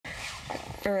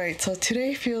Alright, so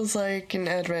today feels like an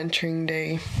adventuring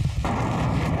day.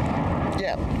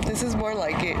 Yeah, this is more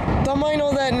like it. Don't mind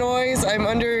all that noise. I'm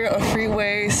under a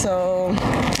freeway, so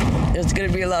there's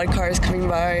gonna be a lot of cars coming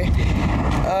by.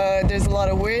 There's a lot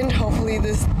of wind. Hopefully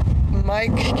this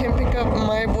mic can pick up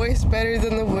my voice better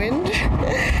than the wind.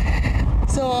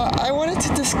 So I wanted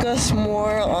to discuss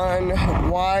more on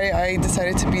why I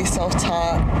decided to be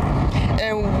self-taught.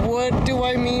 And what do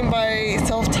I mean by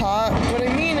self-taught? What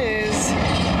I mean is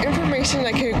information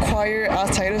I can acquire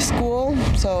outside of school.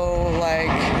 So like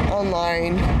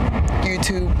online,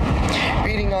 YouTube,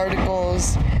 reading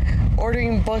articles,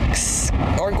 ordering books,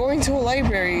 or going to a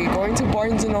library, going to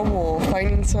Barnes & Noble,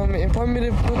 finding some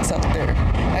informative books out there.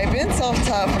 I've been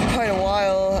self-taught for quite a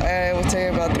while. I would say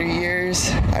about 3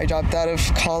 years. I dropped out of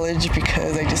college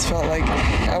because I just felt like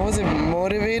I wasn't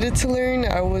motivated to learn.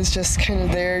 I was just kind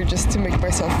of there just to make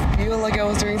myself feel like I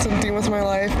was doing something with my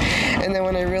life. And then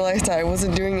when I realized that I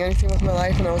wasn't doing anything with my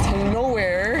life and I was heading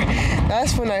nowhere,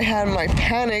 that's when I had my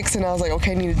panics and I was like,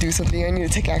 okay, I need to do something. I need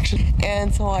to take action.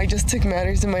 And so I just took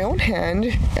matters in my own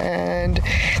hand and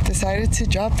decided to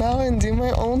drop out and do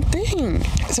my own thing.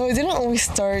 So it didn't always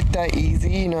start that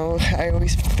easy, I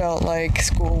always felt like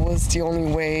school was the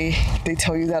only way. They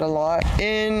tell you that a lot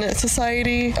in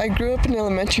society. I grew up in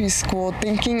elementary school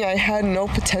thinking I had no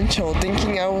potential,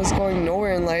 thinking I was going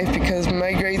nowhere in life because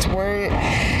my grades weren't,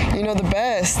 the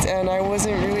best, and I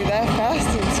wasn't really that fast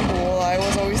in school. I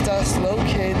was always that slow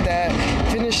kid that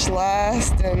finished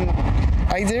last, and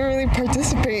I didn't really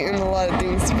participate in a lot of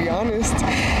things, to be honest.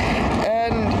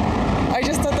 And I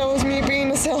just thought that was me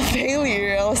being a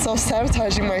self-failure. I was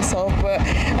self-sabotaging myself, but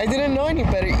I didn't know any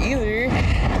better either.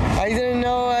 I didn't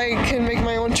know I could make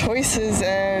my own choices,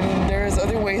 and there's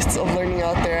other ways of learning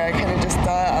out there. I kind of just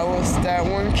thought I was that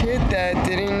one kid that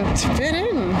didn't fit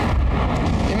in.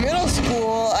 In middle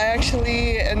school, I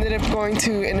actually ended up going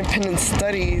to independent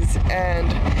studies,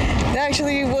 and that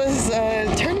actually was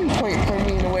a turning point for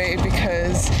me in a way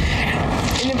because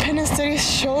independent studies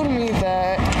showed me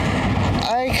that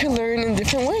I could learn in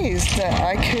different ways, that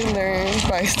I could learn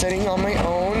by studying on my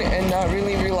own and not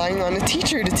really relying on a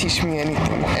teacher to teach me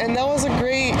anything. And that was a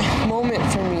great moment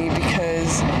for me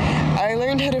because I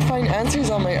learned how to find answers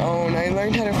on my own. I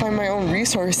learned how to find my own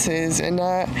resources and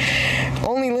not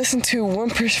only listen to one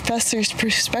professor's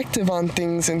perspective on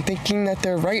things and thinking that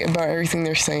they're right about everything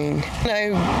they're saying.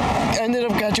 I ended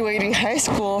up graduating high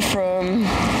school from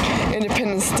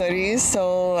independent studies,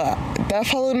 so that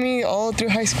followed me all through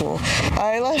high school.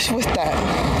 I left with that,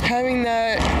 having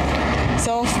that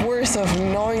self-worth of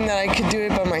knowing that I could do it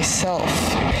by myself.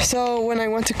 So when I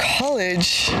went to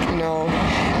college,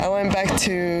 I went back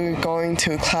to going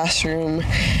to a classroom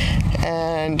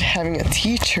and having a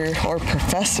teacher or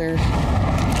professor.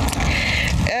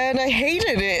 And I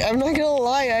hated it. I'm not gonna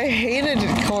lie, I hated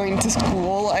going to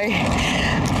school.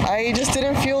 I just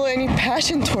didn't feel any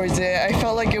passion towards it. I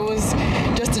felt like it was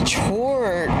just a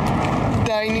chore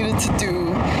that I needed to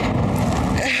do.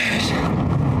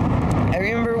 I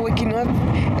remember waking up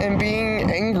and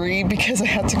being angry because I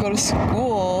had to go to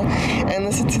school and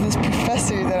listen to this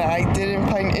professor that I didn't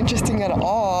find interesting at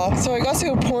all. So I got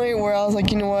to a point where I was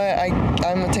like, you know what,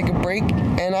 I'm gonna take a break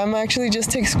and I'm actually just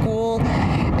take school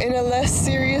in a less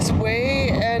serious way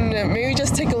and maybe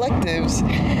just take electives.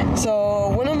 So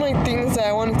one of my things that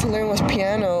I wanted to learn was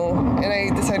piano, and I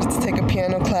decided to take a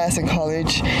piano class in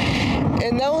college.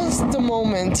 And that was the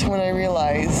moment when I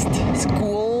realized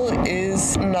school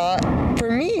is not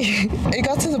for me. It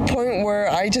got to the point where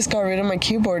I just got rid of my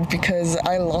keyboard because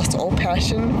I lost all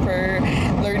passion for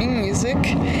learning music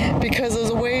because of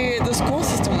the way the school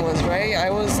system was, right? I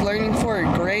was learning for a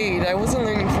grade. I wasn't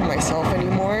learning for myself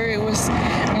anymore. It was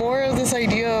more of this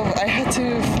idea of I had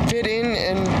to fit in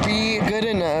and be good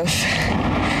enough.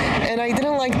 And I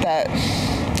didn't like that.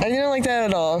 I didn't like that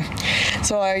at all.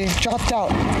 So I dropped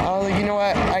out. I was like, you know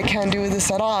what? I can't do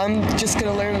this at all. I'm just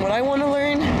going to learn what I want to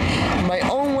learn, my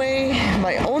own way,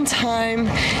 my own time,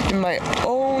 and my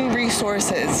own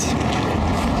resources.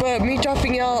 But me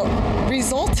dropping out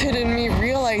resulted in me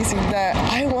realizing that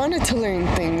I wanted to learn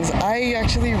things. I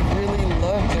actually really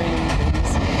love learning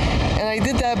things. And I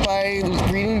did that by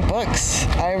reading books.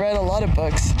 I read a lot of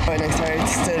books. And I started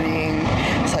studying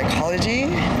psychology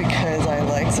because I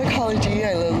like psychology.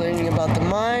 I love learning about the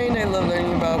mind. I love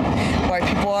learning about why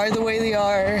people are the way they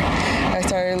are. I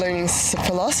started learning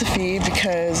philosophy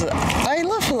because I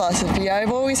love philosophy.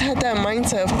 I've always had that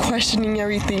mindset of questioning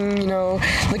everything,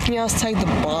 looking outside the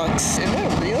box. Is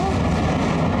it real?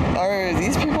 Are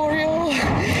these people real?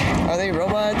 Are they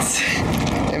robots?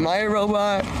 Am I a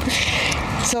robot?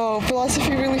 So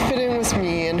philosophy really fit in with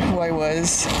me and who I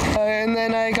was. And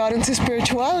then I got into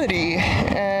spirituality,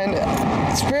 and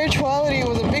spirituality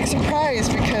was a big surprise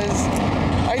because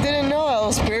I didn't know I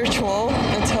was spiritual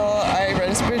until I read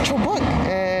a spiritual book.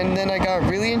 And then I got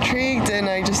really intrigued and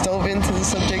I just dove into the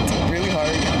subject really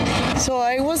hard. So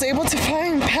I was able to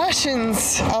find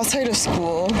passions outside of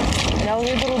school, and I was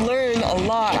able to learn a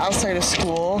lot outside of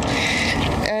school.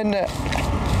 And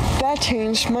that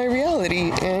changed my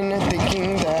reality in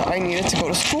thinking that I needed to go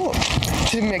to school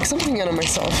to make something out of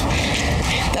myself.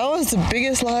 That was the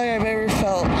biggest lie I've ever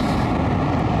felt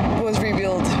was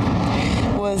revealed,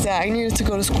 was that I needed to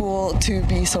go to school to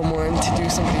be someone, to do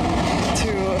something,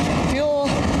 to feel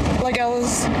like I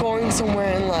was going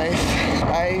somewhere in life.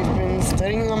 I've been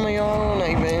studying on my own,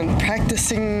 I've been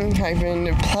practicing, I've been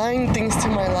applying things to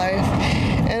my life,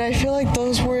 and I feel like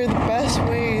those were the best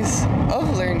ways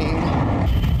of learning.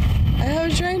 I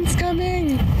have trains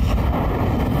coming!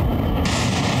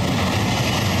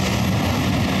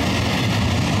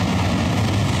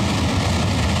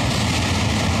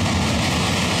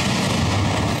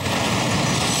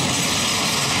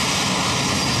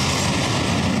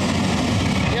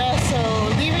 Yeah, so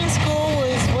leaving school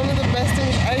was one of the best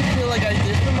things I feel like I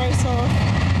did for myself.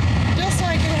 Just so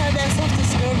I could have that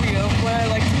self-discovery of what I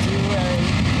like to do and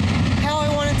how I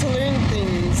wanted to learn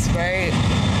things, right?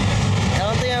 I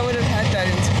don't think I would have had that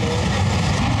in school.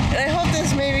 And I hope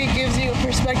this maybe gives you a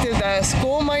perspective that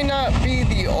school might not be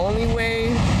the only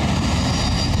way.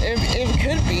 It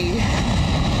could be.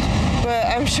 But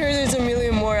I'm sure there's a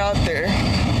million more out there.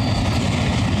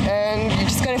 And you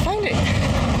just gotta find it.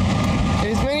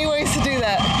 There's many ways to do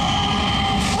that.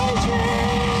 Hi, train!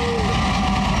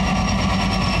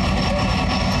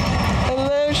 I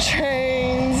love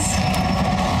trains.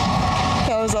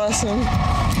 That was awesome.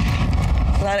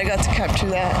 Glad I got to capture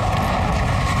that.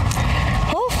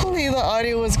 Hopefully the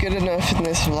audio was good enough in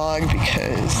this vlog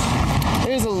because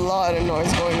there's a lot of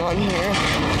noise going on here.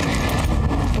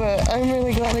 But I'm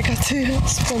really glad I got to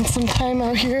spend some time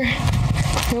out here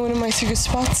in one of my secret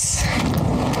spots.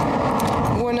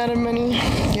 One out of many.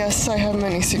 Yes, I have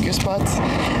many secret spots.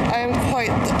 I am quite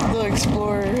the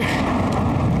explorer.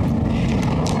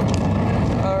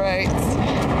 Alright,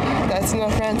 that's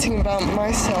enough ranting about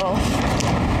myself.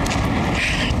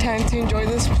 Time to enjoy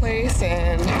this place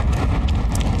and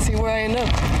see where I end up.